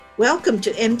Welcome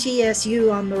to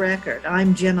MTSU on the Record.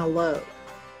 I'm Jenna Lowe.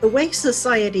 The way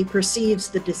society perceives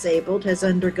the disabled has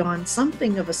undergone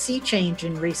something of a sea change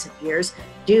in recent years,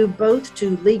 due both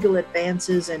to legal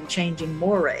advances and changing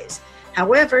mores.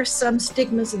 However, some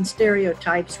stigmas and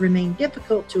stereotypes remain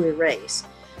difficult to erase.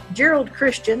 Gerald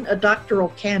Christian, a doctoral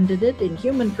candidate in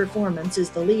human performance,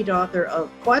 is the lead author of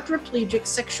Quadriplegic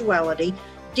Sexuality: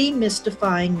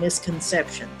 Demystifying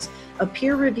Misconceptions, a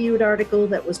peer-reviewed article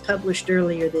that was published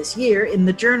earlier this year in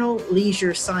the journal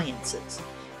Leisure Sciences.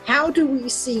 How do we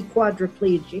see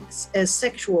quadriplegics as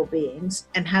sexual beings,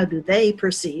 and how do they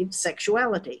perceive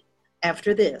sexuality?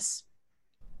 After this.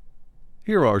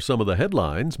 Here are some of the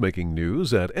headlines making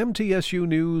news at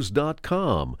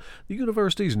mtsunews.com, the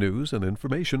university's news and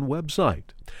information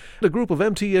website. A group of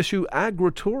MTSU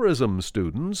agritourism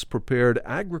students prepared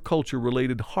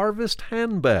agriculture-related harvest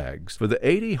handbags for the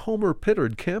 80 Homer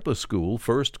Pittard Campus School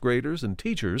first graders and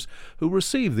teachers who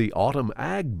received the autumn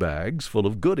ag bags full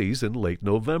of goodies in late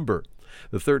November.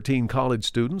 The 13 college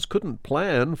students couldn't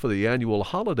plan for the annual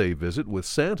holiday visit with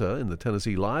Santa in the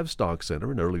Tennessee Livestock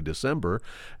Center in early December,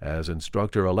 as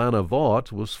instructor Alana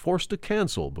Vaught was forced to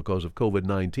cancel because of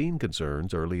COVID-19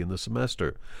 concerns early in the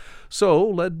semester. So,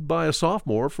 led by a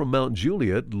sophomore from Mount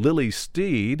Juliet, Lily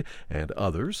Steed, and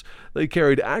others, they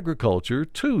carried agriculture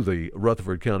to the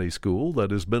Rutherford County School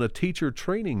that has been a teacher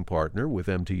training partner with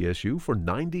MTSU for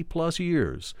 90-plus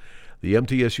years. The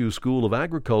MTSU School of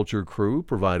Agriculture crew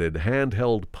provided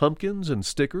handheld pumpkins and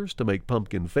stickers to make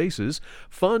pumpkin faces,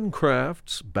 fun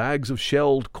crafts, bags of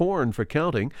shelled corn for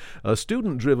counting, a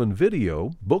student-driven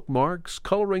video, bookmarks,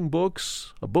 coloring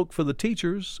books, a book for the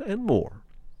teachers, and more.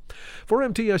 For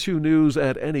MTSU News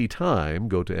at any time,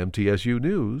 go to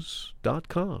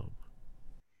mtsunews.com.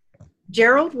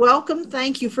 Gerald, welcome.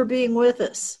 Thank you for being with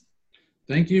us.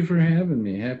 Thank you for having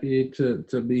me. Happy to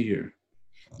be here.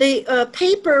 The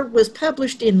paper was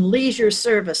published in Leisure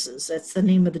Services, that's the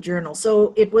name of the journal,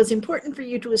 so it was important for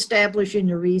you to establish in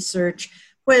your research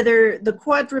whether the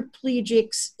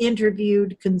quadriplegics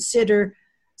interviewed consider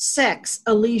sex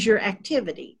a leisure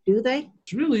activity. Do they?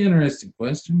 It's a really interesting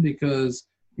question because,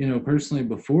 personally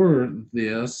before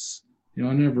this,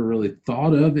 I never really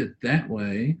thought of it that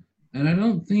way. And I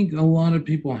don't think a lot of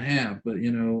people have, but,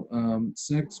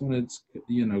 sex when it's,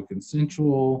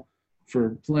 consensual,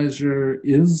 for pleasure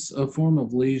is a form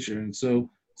of leisure. And so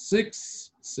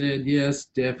 6 said yes,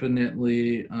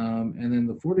 definitely. And then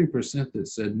the 40% that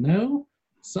said no,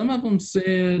 some of them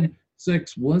said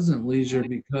sex wasn't leisure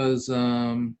because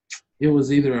it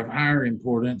was either of higher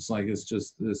importance, like it's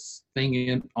just this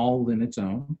thing all in its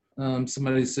own.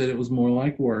 Somebody said it was more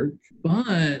like work.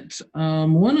 But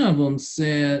one of them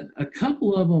said, a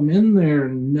couple of them in their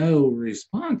no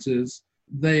responses,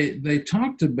 they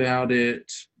talked about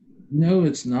it. No,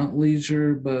 it's not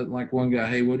leisure, but like one guy,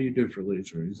 hey, what do you do for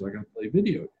leisure? He's like, I play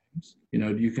video games.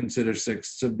 Do you consider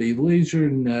sex to be leisure?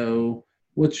 No.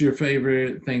 What's your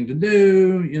favorite thing to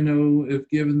do? If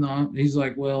given the, he's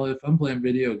like, well, if I'm playing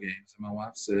video games and my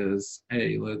wife says,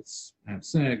 hey, let's have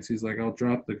sex, he's like, I'll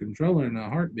drop the controller in a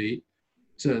heartbeat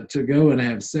to go and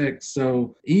have sex.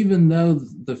 So even though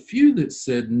the few that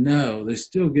said no, they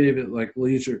still gave it like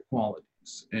leisure qualities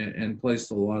and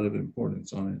placed a lot of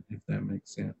importance on it, if that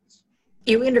makes sense.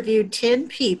 You interviewed 10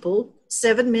 people,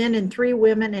 7 men and 3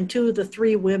 women, and 2 of the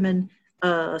 3 women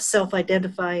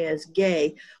self-identify as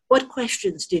gay. What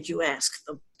questions did you ask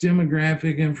them?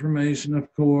 Demographic information,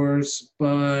 of course,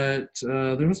 but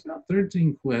there was about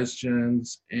 13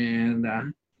 questions, and I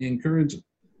encourage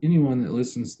anyone that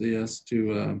listens to this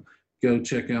to go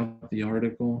check out the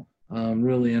article.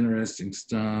 Really interesting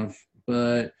stuff,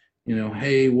 but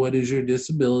hey, what is your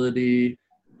disability?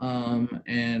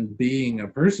 And being a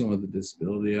person with a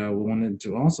disability, I wanted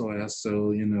to also ask,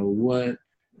 so, what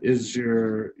is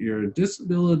your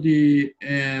disability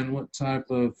and what type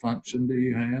of function do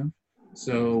you have?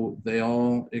 So they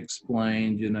all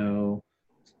explained,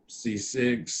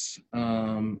 C6,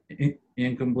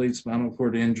 incomplete spinal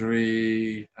cord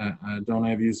injury, I don't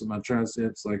have use of my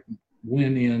triceps, like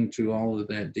went into all of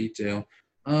that detail.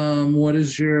 What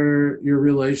is your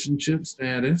relationship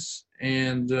status?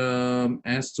 And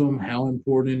asked them how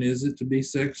important is it to be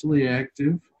sexually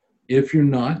active? If you're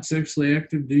not sexually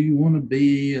active, do you want to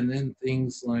be? And then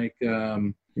things like,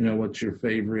 what's your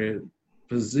favorite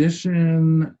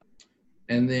position?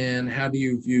 And then how do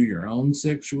you view your own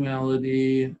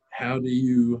sexuality? How do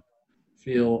you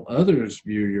feel others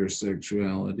view your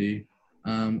sexuality?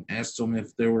 Asked them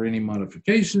if there were any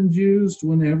modifications used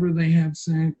whenever they have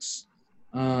sex.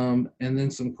 And then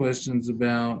some questions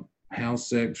about how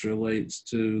sex relates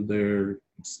to their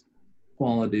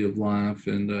quality of life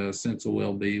and sense of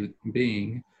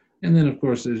well-being. And then, of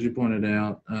course, as you pointed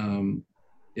out,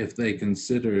 if they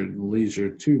considered leisure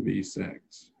to be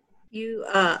sex. You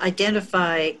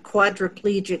identify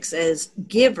quadriplegics as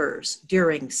givers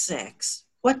during sex.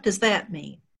 What does that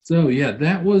mean? So, yeah,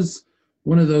 that was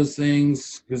one of those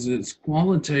things because it's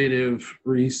qualitative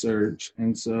research.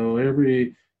 And so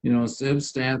instead of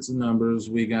stats and numbers,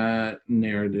 we got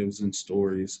narratives and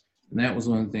stories. And that was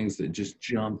one of the things that just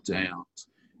jumped out.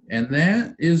 And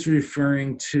that is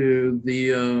referring to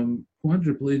the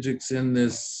quadriplegics in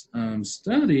this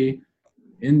study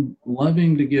in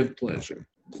loving to give pleasure.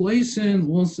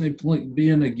 We'll say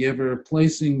being a giver,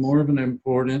 placing more of an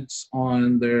importance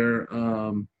on their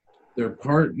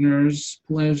partner's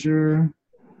pleasure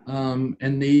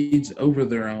and needs over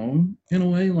their own in a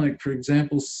way. Like, for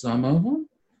example, some of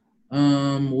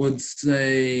them would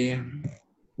say,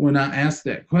 when I asked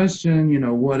that question,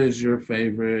 what is your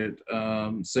favorite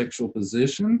sexual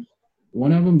position?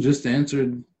 One of them just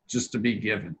answered just to be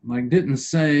given. Like, didn't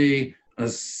say a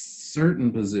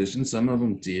certain position. Some of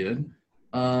them did.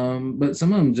 But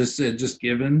some of them just said just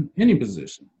given any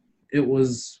position. It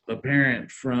was apparent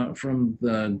from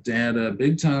the data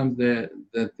big time that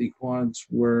the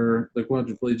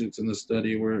quadriplegics in the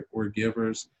study were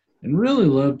givers and really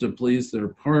loved to please their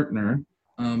partner.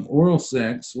 Oral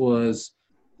sex was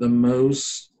the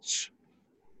most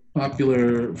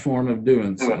popular form of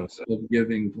doing so, of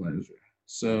giving pleasure.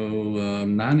 So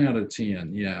 9 out of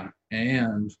 10, yeah.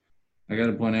 And I got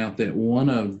to point out that one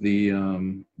of the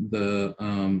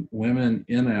women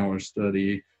in our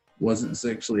study wasn't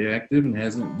sexually active and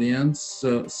hasn't been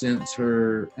since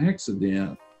her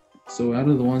accident. So out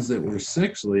of the ones that were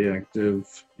sexually active,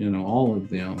 all of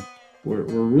them were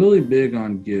really big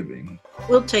on giving.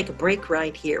 We'll take a break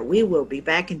right here. We will be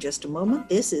back in just a moment.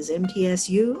 This is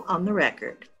MTSU on the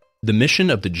Record. The mission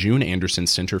of the June Anderson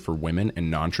Center for Women and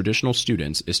Non-Traditional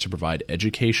Students is to provide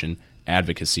education,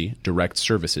 advocacy, direct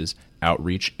services,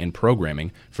 outreach, and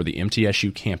programming for the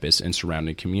MTSU campus and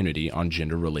surrounding community on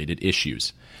gender-related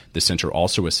issues. The center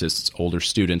also assists older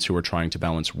students who are trying to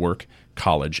balance work,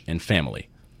 college, and family.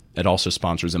 It also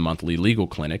sponsors a monthly legal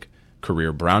clinic,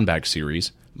 career brown bag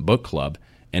series, book club,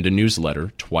 and a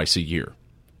newsletter twice a year.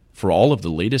 For all of the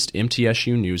latest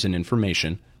MTSU news and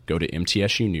information, go to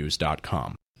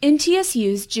mtsunews.com.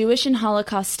 MTSU's Jewish and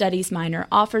Holocaust Studies minor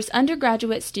offers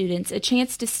undergraduate students a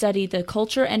chance to study the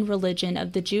culture and religion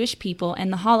of the Jewish people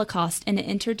and the Holocaust in an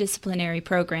interdisciplinary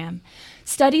program.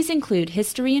 Studies include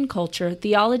history and culture,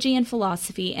 theology and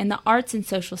philosophy, and the arts and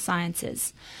social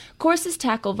sciences. Courses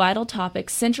tackle vital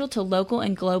topics central to local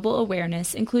and global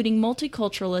awareness, including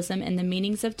multiculturalism and the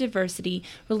meanings of diversity,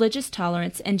 religious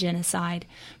tolerance, and genocide.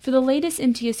 For the latest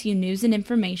MTSU news and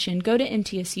information, go to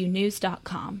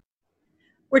mtsunews.com.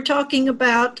 We're talking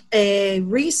about a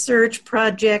research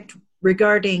project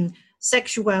regarding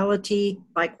sexuality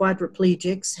by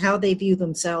quadriplegics, how they view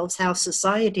themselves, how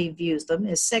society views them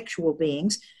as sexual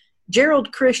beings.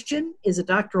 Gerald Christian is a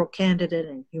doctoral candidate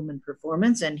in human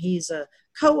performance, and he's a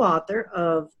co-author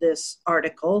of this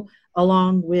article,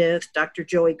 along with Dr.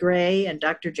 Joey Gray and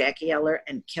Dr. Jackie Eller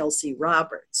and Kelsey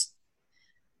Roberts,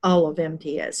 all of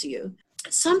MTSU.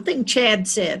 Something Chad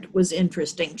said was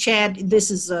interesting. Chad,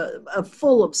 this is a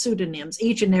full of pseudonyms.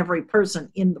 Each and every person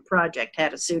in the project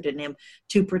had a pseudonym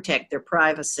to protect their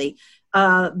privacy.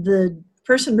 The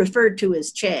person referred to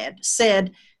as Chad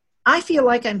said, "I feel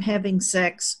like I'm having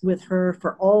sex with her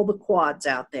for all the quads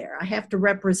out there. I have to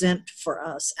represent for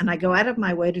us, and I go out of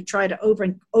my way to try to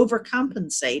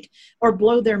overcompensate or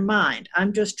blow their mind.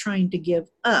 I'm just trying to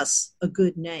give us a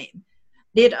good name."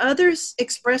 Did others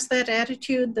express that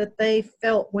attitude that they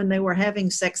felt when they were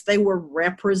having sex, they were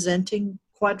representing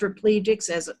quadriplegics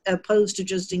as opposed to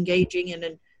just engaging in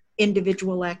an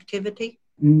individual activity?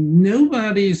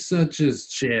 Nobody such as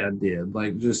Chad did,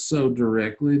 like just so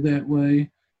directly that way.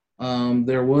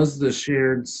 There was the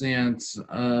shared sense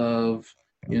of,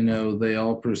 they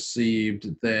all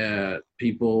perceived that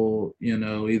people,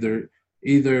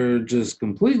 either just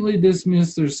completely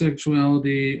dismiss their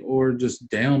sexuality or just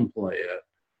downplay it.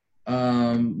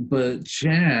 But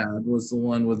Chad was the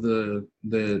one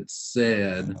that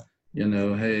said,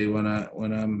 hey, when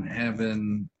I'm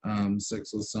having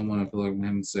sex with someone, I feel like I'm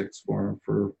having sex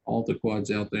for all the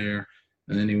quads out there.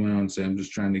 And then he went on to say, I'm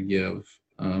just trying to give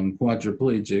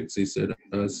quadriplegics, he said,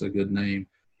 us a good name.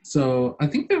 So I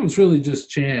think that was really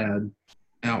just Chad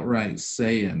outright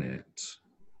saying it.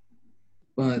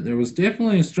 But there was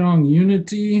definitely a strong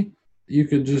unity. You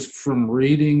could just, from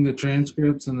reading the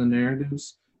transcripts and the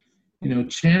narratives,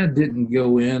 Chad didn't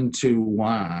go into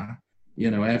why,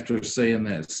 after saying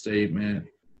that statement.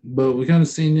 But we kind of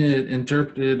seen it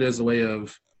interpreted as a way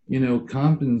of,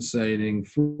 compensating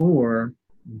for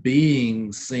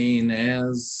being seen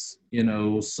as,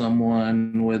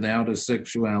 someone without a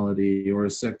sexuality or a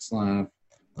sex life.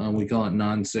 We call it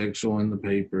non-sexual in the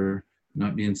paper,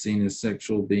 not being seen as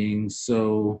sexual beings.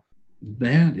 So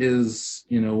that is,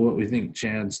 what we think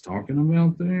Chad's talking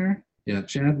about there. Yeah,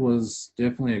 Chad was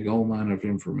definitely a gold mine of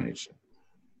information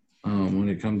when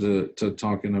it comes to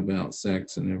talking about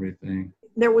sex and everything.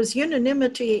 There was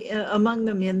unanimity among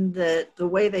them in the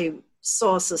way they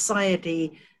saw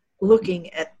society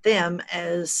looking at them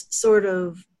as sort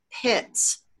of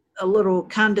pets, a little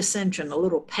condescension, a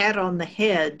little pat on the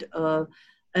head,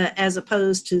 as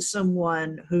opposed to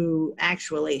someone who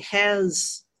actually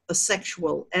has a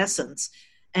sexual essence.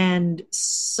 And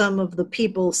some of the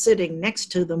people sitting next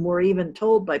to them were even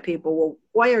told by people, well,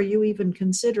 why are you even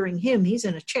considering him? He's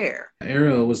in a chair.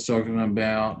 Arrow was talking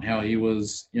about how he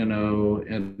was, in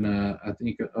I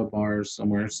think a bar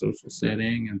somewhere, social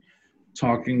setting, and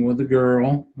talking with a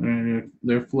girl.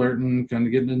 They're flirting, kind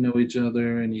of getting to know each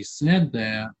other. And he said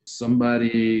that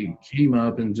somebody came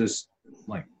up and just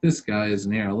like, this guy is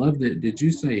an air. I loved it. Did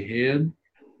you say head?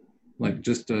 Like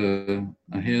just a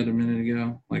head a minute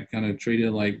ago? Like kind of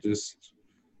treated like just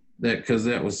that, because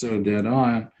that was so dead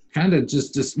on. Kind of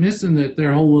just dismissing that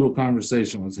their whole little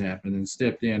conversation was happening, and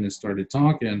stepped in and started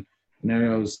talking. And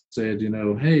Arrow said,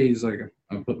 hey, he's like,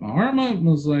 I put my arm up and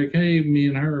was like, hey, me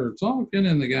and her are talking.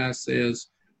 And the guy says,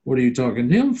 what are you talking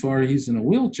to him for? He's in a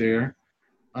wheelchair.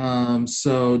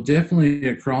 So definitely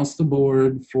across the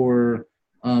board for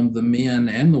the men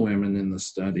and the women in the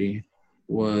study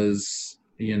was,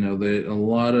 a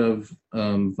lot of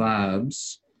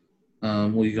vibes.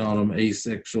 We call them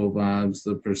asexual vibes,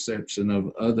 the perception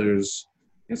of others,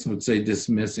 I guess I would say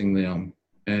dismissing them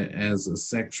as a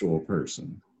sexual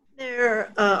person.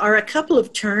 There are a couple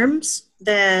of terms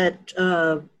that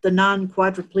the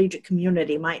non-quadriplegic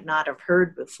community might not have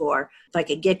heard before. If I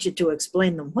could get you to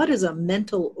explain them. What is a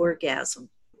mental orgasm?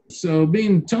 So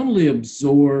being totally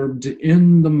absorbed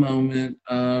in the moment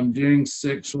during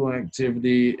sexual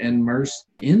activity, immersed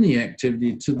in the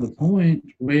activity to the point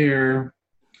where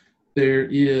there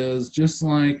is, just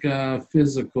like a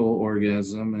physical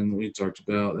orgasm, and we talked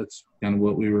about, that's kind of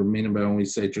what we were meaning by when we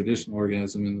say traditional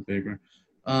orgasm in the paper.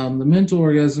 The mental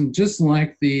orgasm, just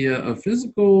like the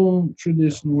physical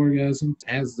traditional orgasm,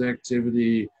 as the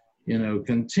activity,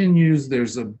 continues,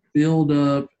 there's a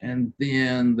buildup, and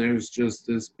then there's just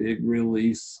this big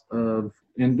release of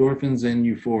endorphins and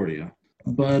euphoria.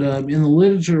 But in the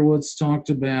literature, what's talked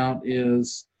about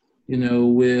is,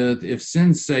 with if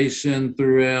sensation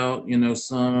throughout,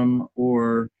 some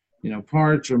or,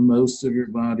 parts or most of your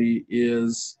body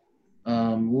is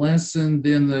lessened,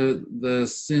 then the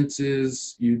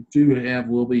senses you do have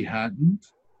will be heightened.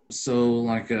 So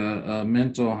like a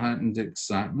mental heightened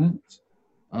excitement,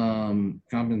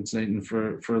 compensating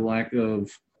for lack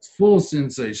of full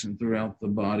sensation throughout the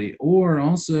body. Or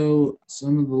also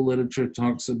some of the literature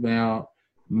talks about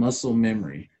muscle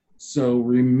memory. So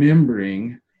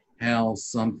remembering how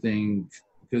something,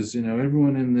 because,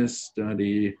 everyone in this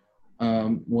study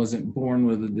wasn't born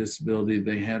with a disability.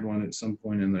 They had one at some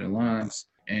point in their lives.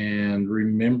 And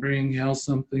remembering how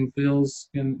something feels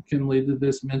can lead to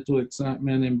this mental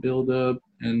excitement and build up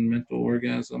and mental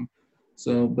orgasm.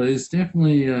 So, but it's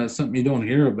definitely something you don't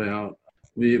hear about.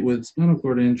 With spinal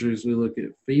cord injuries, we look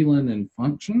at feeling and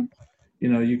function.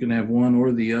 You can have one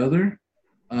or the other.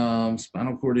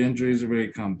 Spinal cord injuries are very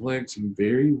complex and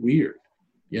very weird.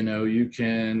 You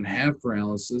can have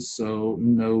paralysis, so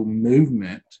no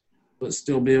movement, but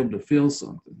still be able to feel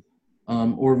something,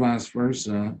 or vice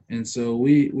versa. And so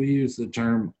we use the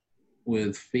term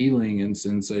with feeling and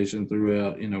sensation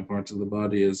throughout, parts of the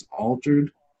body as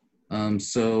altered.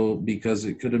 So because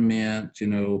it could have meant,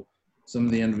 some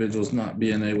of the individuals not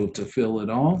being able to feel at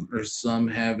all, or some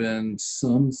having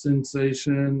some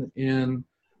sensation in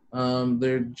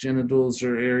their genitals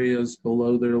or areas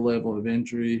below their level of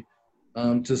injury,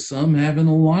 to some having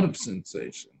a lot of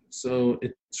sensation. So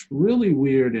it's really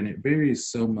weird, and it varies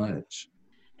so much.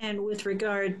 And with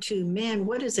regard to men,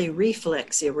 what is a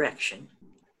reflex erection?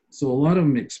 So a lot of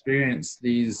them experience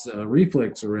these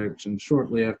reflex erections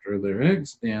shortly after their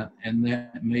accident, and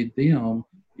that made them,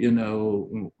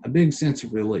 a big sense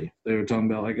of relief. They were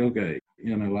talking about like, okay,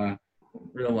 I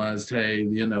realized, hey,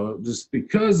 just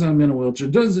because I'm in a wheelchair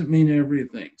doesn't mean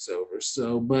everything's over.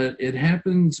 So, but it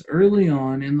happens early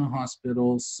on in the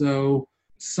hospital. So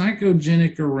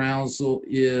psychogenic arousal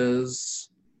is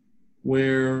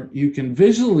where you can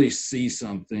visually see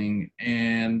something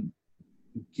and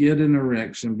get an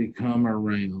erection, become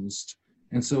aroused.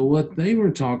 And so what they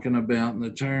were talking about in the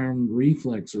term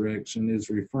reflex erection is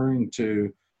referring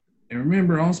to, and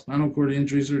remember, all spinal cord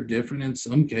injuries are different in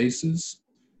some cases.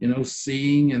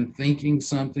 seeing and thinking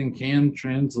something can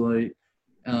translate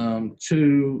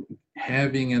to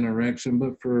having an erection.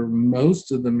 But for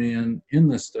most of the men in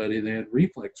the study, they had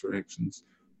reflex erections,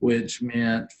 which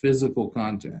meant physical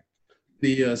contact.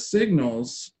 The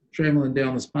signals traveling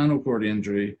down the spinal cord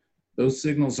injury, those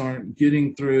signals aren't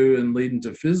getting through and leading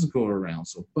to physical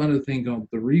arousal. But I think of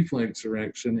the reflex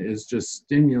erection is just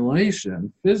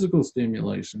stimulation, physical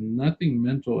stimulation, nothing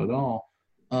mental at all.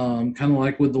 Kind of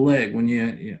like with the leg, when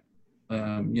you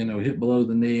hit below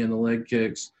the knee and the leg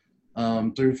kicks,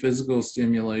 through physical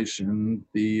stimulation,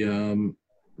 the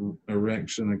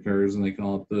erection occurs, and they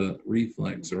call it the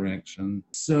reflex erection.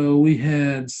 So we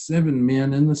had 7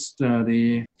 men in the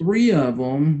study. 3 of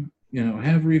them,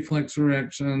 have reflex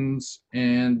erections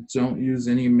and don't use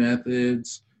any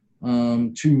methods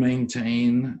to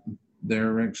maintain their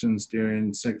erections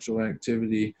during sexual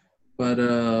activity. But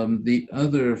the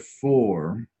other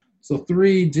 4, so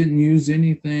 3 didn't use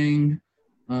anything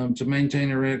to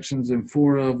maintain erections, and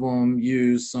 4 of them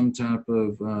used some type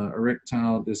of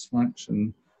erectile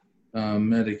dysfunction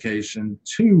medication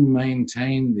to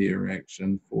maintain the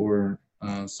erection for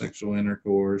sexual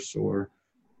intercourse or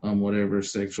whatever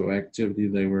sexual activity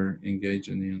they were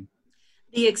engaging in.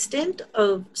 The extent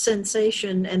of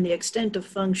sensation and the extent of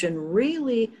function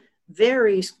really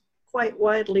varies quite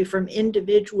widely from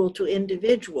individual to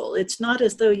individual. It's not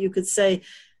as though you could say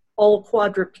all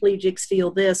quadriplegics feel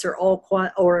this or all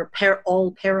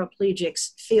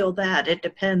paraplegics feel that. It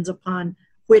depends upon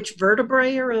which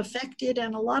vertebrae are affected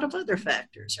and a lot of other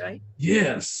factors, right?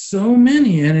 Yes, so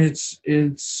many, and it's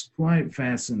quite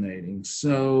fascinating.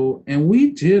 So, and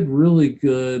we did really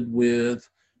good with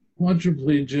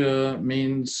quadriplegia,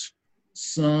 means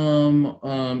some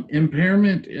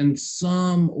impairment in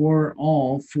some or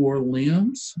all 4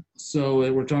 limbs. So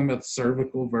we're talking about the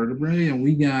cervical vertebrae, and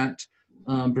we got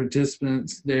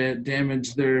participants that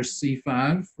damaged their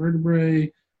C5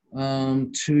 vertebrae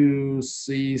to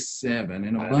C7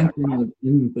 and a bunch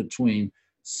in between.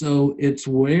 So it's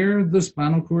where the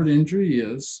spinal cord injury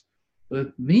is,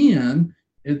 but then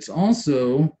it's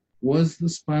also, was the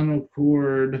spinal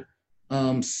cord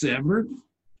severed,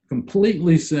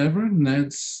 completely severed, and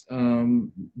that's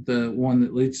the one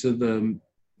that leads to the,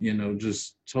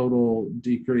 just total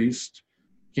decreased,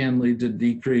 can lead to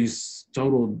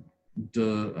total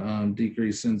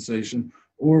decreased sensation.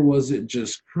 Or was it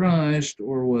just crushed,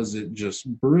 or was it just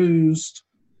bruised?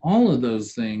 All of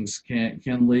those things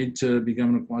can lead to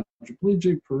becoming a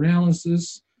quadriplegic,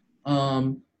 paralysis,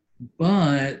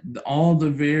 but all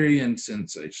the varying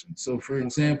sensations. So, for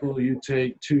example, you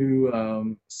take 2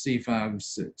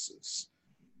 C5-6s,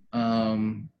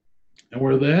 and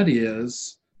where that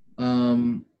is,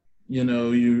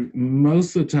 you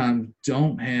most of the time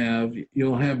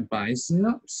you'll have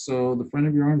biceps, so the front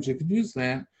of your arms, you could use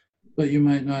that, but you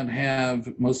might not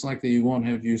have, most likely you won't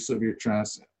have use of your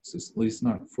triceps, at least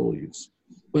not full use.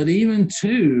 But even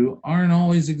 2 aren't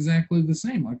always exactly the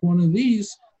same. Like one of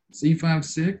these,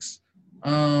 C5-6,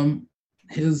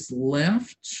 his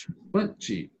left butt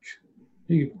cheek,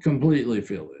 you can completely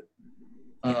feel it.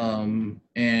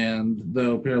 And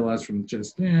though paralyzed from the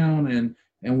chest down,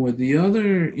 and with the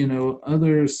other,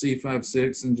 other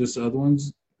C5-6 and just other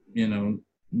ones,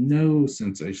 no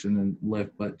sensation in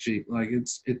left butt cheek. Like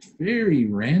it's very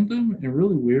random and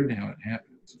really weird how it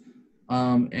happens.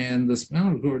 And the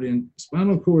spinal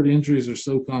cord injuries are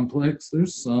so complex.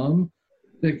 There's some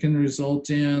that can result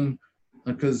in,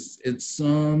 because it's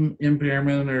some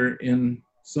impairment or in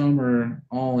some or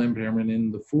all impairment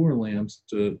in the 4 limbs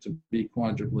to be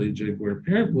quadriplegic, where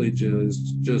paraplegia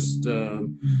is just the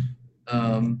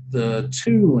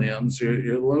 2 limbs,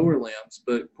 your lower limbs.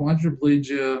 But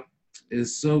quadriplegia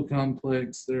is so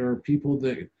complex. There are people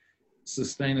that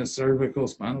sustain a cervical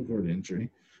spinal cord injury,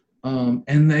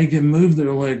 and they can move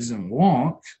their legs and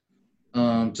walk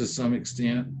to some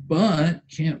extent, but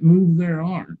can't move their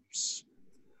arms.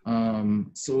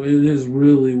 So it is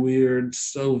really weird,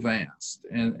 so vast,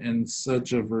 and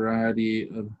such a variety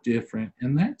of different,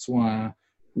 and that's why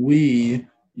we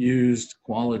used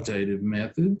qualitative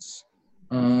methods,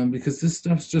 because this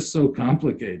stuff's just so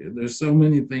complicated. There's so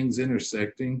many things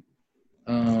intersecting.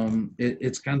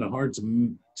 It's kind of hard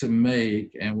to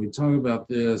make, and we talk about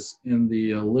this in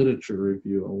the literature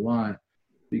review a lot,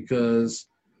 because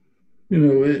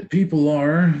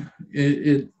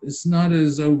it's not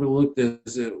as overlooked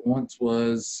as it once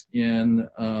was in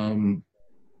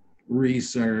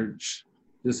research,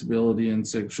 disability and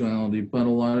sexuality, but a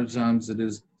lot of times it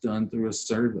is done through a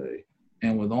survey.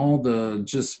 And with all the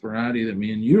just variety that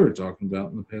me and you are talking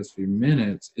about in the past few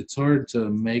minutes, it's hard to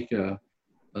make a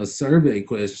survey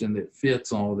question that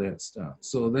fits all that stuff.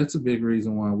 So that's a big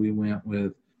reason why we went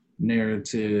with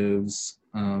narratives,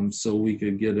 so we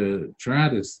could try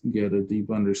to get a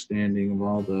deep understanding of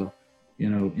all the,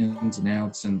 ins and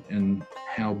outs and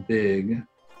how big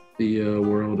the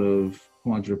world of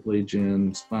quadriplegia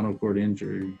and spinal cord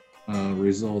injury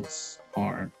results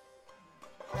are.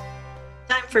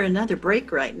 Time for another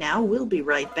break right now. We'll be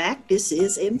right back. This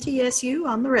is MTSU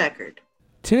on the Record.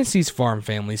 Tennessee's farm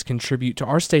families contribute to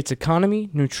our state's economy,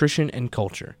 nutrition, and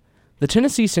culture. The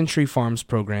Tennessee Century Farms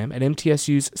program at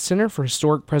MTSU's Center for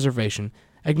Historic Preservation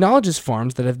acknowledges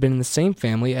farms that have been in the same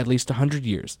family at least 100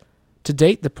 years. To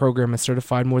date, the program has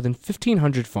certified more than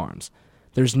 1,500 farms.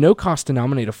 There's no cost to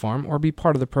nominate a farm or be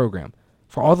part of the program.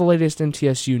 For all the latest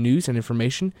MTSU news and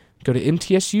information, go to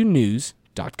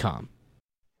mtsunews.com.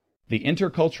 The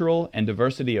Intercultural and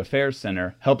Diversity Affairs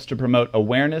Center helps to promote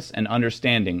awareness and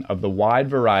understanding of the wide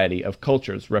variety of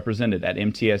cultures represented at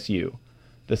MTSU.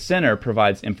 The center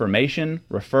provides information,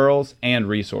 referrals, and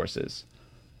resources.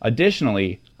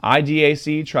 Additionally,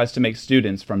 IDAC tries to make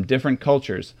students from different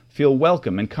cultures feel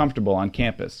welcome and comfortable on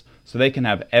campus so they can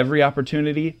have every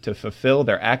opportunity to fulfill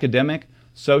their academic,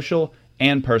 social,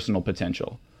 and personal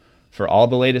potential. For all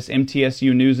the latest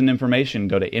MTSU news and information,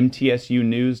 go to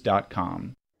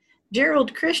mtsunews.com.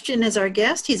 Gerald Christian is our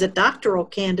guest. He's a doctoral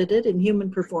candidate in human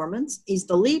performance. He's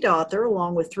the lead author,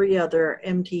 along with 3 other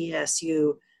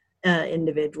MTSU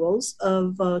individuals,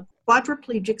 of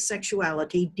Quadriplegic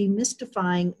Sexuality,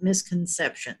 Demystifying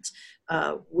Misconceptions,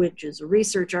 which is a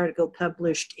research article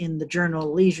published in the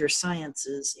journal Leisure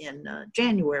Sciences in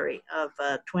January of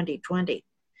 2020.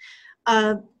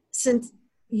 Since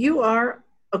you are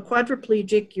a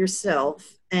quadriplegic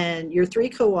yourself, and your 3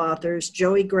 co-authors,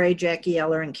 Joey Gray, Jackie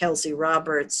Eller, and Kelsey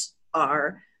Roberts,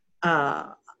 are,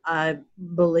 I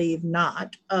believe,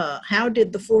 not. How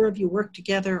did the 4 of you work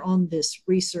together on this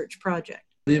research project?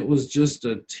 It was just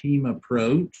a team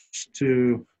approach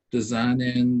to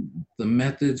designing the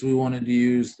methods we wanted to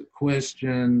use, the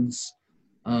questions,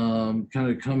 kind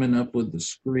of coming up with the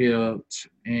script,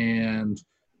 and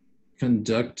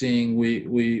conducting.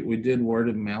 We did word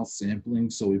of mouth sampling,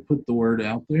 so we put the word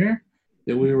out there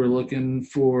that we were looking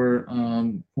for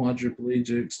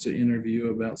quadriplegics to interview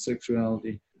about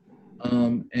sexuality.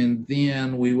 And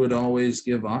then we would always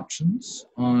give options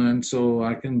on, so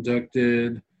I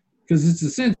conducted, because it's a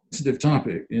sensitive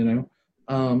topic,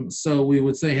 so we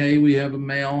would say, hey, we have a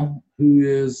male who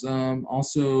is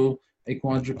also a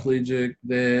quadriplegic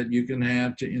that you can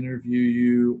have to interview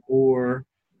you, or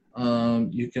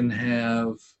you can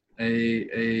have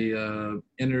a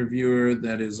interviewer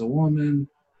that is a woman.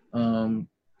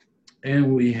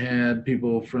 And we had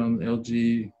people from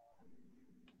LGBTQ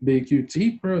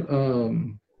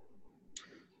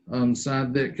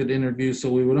side that could interview,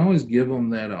 so we would always give them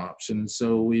that option.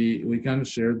 So we kind of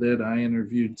shared that. I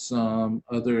interviewed some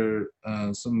of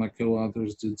my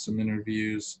co-authors did some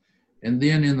interviews, and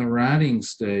then in the writing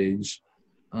stage,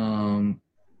 I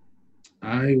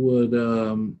would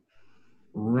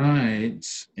write,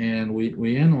 and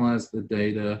we analyzed the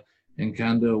data and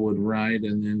kind of would write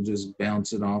and then just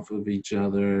bounce it off of each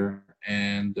other,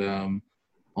 and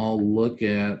all look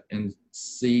at and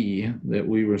see that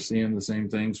we were seeing the same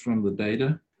things from the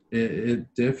data. It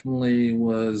definitely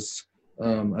was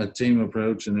a team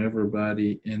approach, and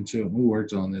everybody into it. We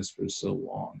worked on this for so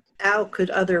long. How could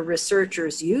other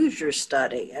researchers use your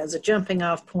study as a jumping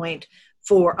off point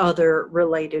for other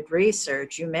related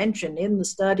research? You mentioned in the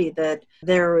study that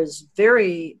there is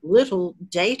very little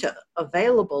data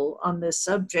available on this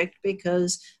subject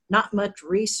because not much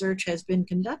research has been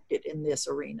conducted in this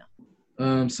arena.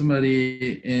 A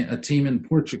team in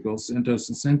Portugal, Santos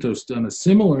and Santos, done a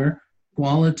similar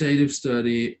qualitative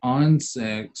study on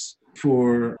sex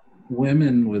for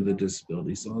women with a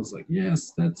disability. So I was like,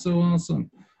 yes, that's so awesome.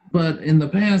 But in the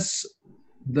past,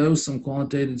 though some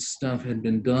qualitative stuff had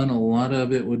been done, a lot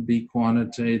of it would be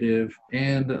quantitative,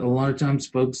 and a lot of times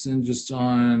focusing just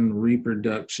on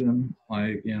reproduction,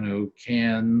 like,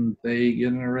 can they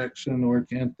get an erection or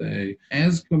can't they,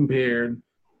 as compared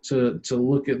to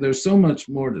look at, there's so much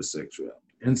more to sexuality.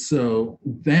 And so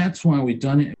that's why we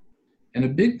done it. And a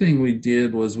big thing we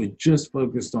did was we just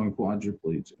focused on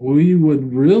quadriplegia. We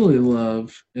would really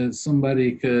love if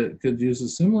somebody could use a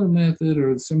similar method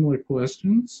or similar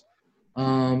questions,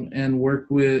 and work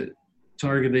with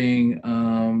targeting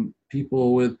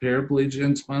people with paraplegia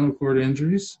and spinal cord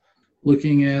injuries,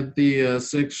 looking at the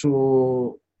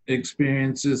sexual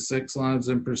experiences, sex lives,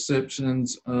 and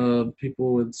perceptions of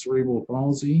people with cerebral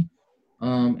palsy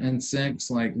and sex,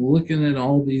 like looking at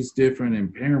all these different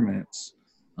impairments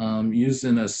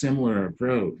using a similar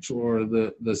approach or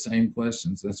the same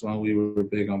questions. That's why we were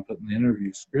big on putting the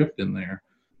interview script in there.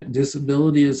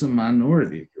 Disability is a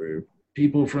minority group.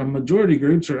 people from majority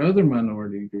groups or other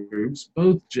minority groups,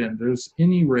 both genders,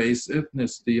 any race,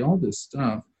 ethnicity, all this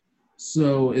stuff.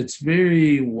 So it's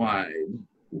very wide.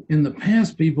 In the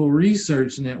past, people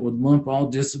researching it would lump all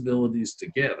disabilities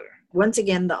together. Once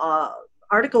again, the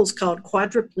article's called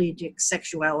Quadriplegic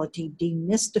Sexuality,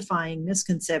 Demystifying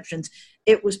Misconceptions.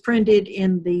 It was printed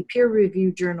in the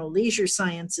peer-reviewed journal Leisure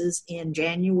Sciences in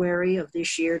January of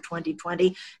this year,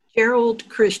 2020. Gerald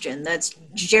Christian, that's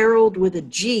Gerald with a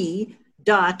G,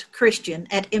 Christian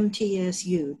at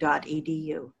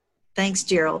mtsu.edu. Thanks,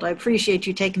 Gerald. I appreciate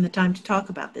you taking the time to talk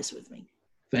about this with me.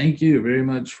 Thank you very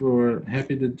much.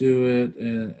 Happy to do it,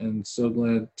 and so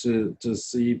glad to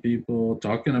see people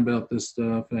talking about this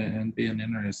stuff and being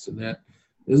interested. That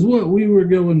is what we were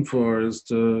going for, is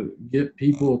to get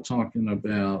people talking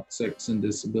about sex and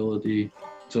disability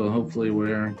to hopefully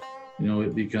where,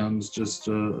 it becomes just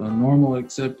a normal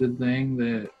accepted thing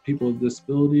that people with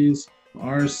disabilities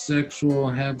are sexual,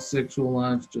 have sexual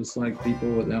lives just like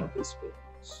people without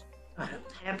disabilities. I'm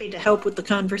happy to help with the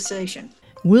conversation.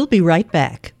 We'll be right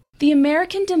back. The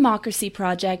American Democracy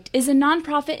Project is a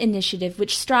nonprofit initiative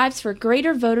which strives for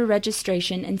greater voter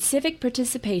registration and civic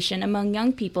participation among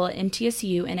young people at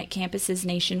MTSU and at campuses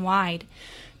nationwide.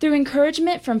 Through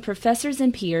encouragement from professors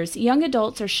and peers, young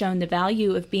adults are shown the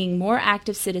value of being more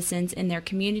active citizens in their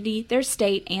community, their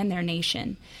state, and their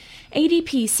nation.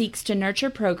 ADP seeks to nurture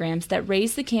programs that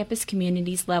raise the campus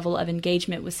community's level of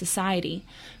engagement with society.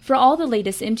 For all the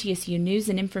latest MTSU news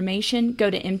and information,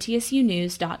 go to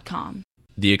mtsunews.com.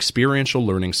 The Experiential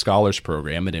Learning Scholars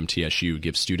Program at MTSU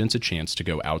gives students a chance to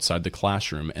go outside the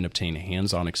classroom and obtain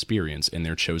hands-on experience in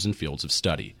their chosen fields of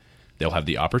study. They'll have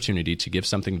the opportunity to give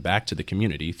something back to the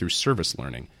community through service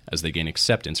learning as they gain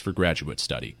acceptance for graduate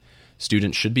study.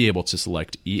 Students should be able to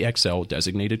select EXL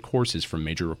designated courses from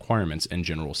major requirements and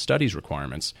general studies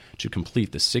requirements to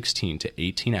complete the 16 to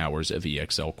 18 hours of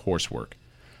EXL coursework.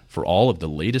 For all of the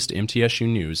latest MTSU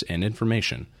news and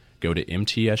information, go to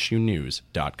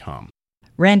mtsunews.com.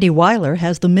 Randy Weiler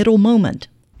has the middle moment.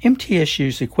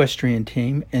 MTSU's equestrian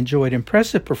team enjoyed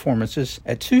impressive performances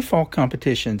at 2 fall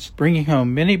competitions, bringing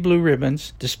home many blue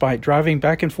ribbons despite driving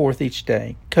back and forth each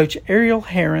day. Coach Ariel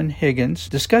Heron Higgins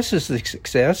discusses the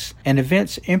success and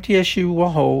events MTSU will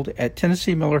hold at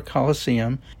Tennessee Miller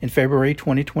Coliseum in February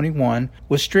 2021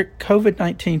 with strict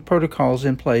COVID-19 protocols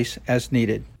in place as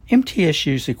needed.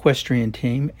 MTSU's equestrian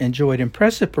team enjoyed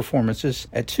impressive performances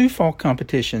at 2 fall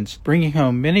competitions, bringing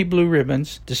home many blue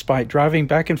ribbons despite driving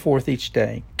back and forth each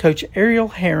day. Coach Ariel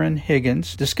Heron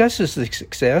Higgins discusses the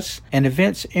success and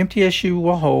events MTSU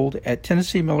will hold at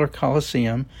Tennessee Miller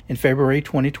Coliseum in February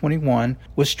 2021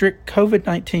 with strict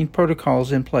COVID-19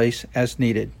 protocols in place as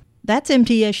needed. That's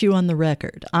MTSU on the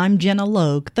Record. I'm Jenna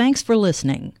Logue. Thanks for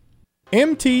listening.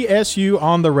 MTSU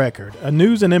on the Record, a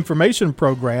news and information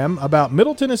program about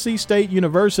Middle Tennessee State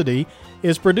University,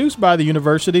 is produced by the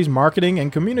university's Marketing and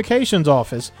Communications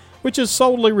Office, which is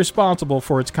solely responsible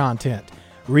for its content.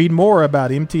 Read more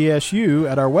about MTSU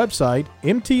at our website,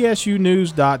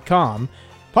 mtsunews.com.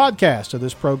 Podcasts of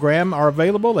this program are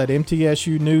available at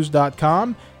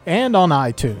mtsunews.com and on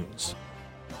iTunes.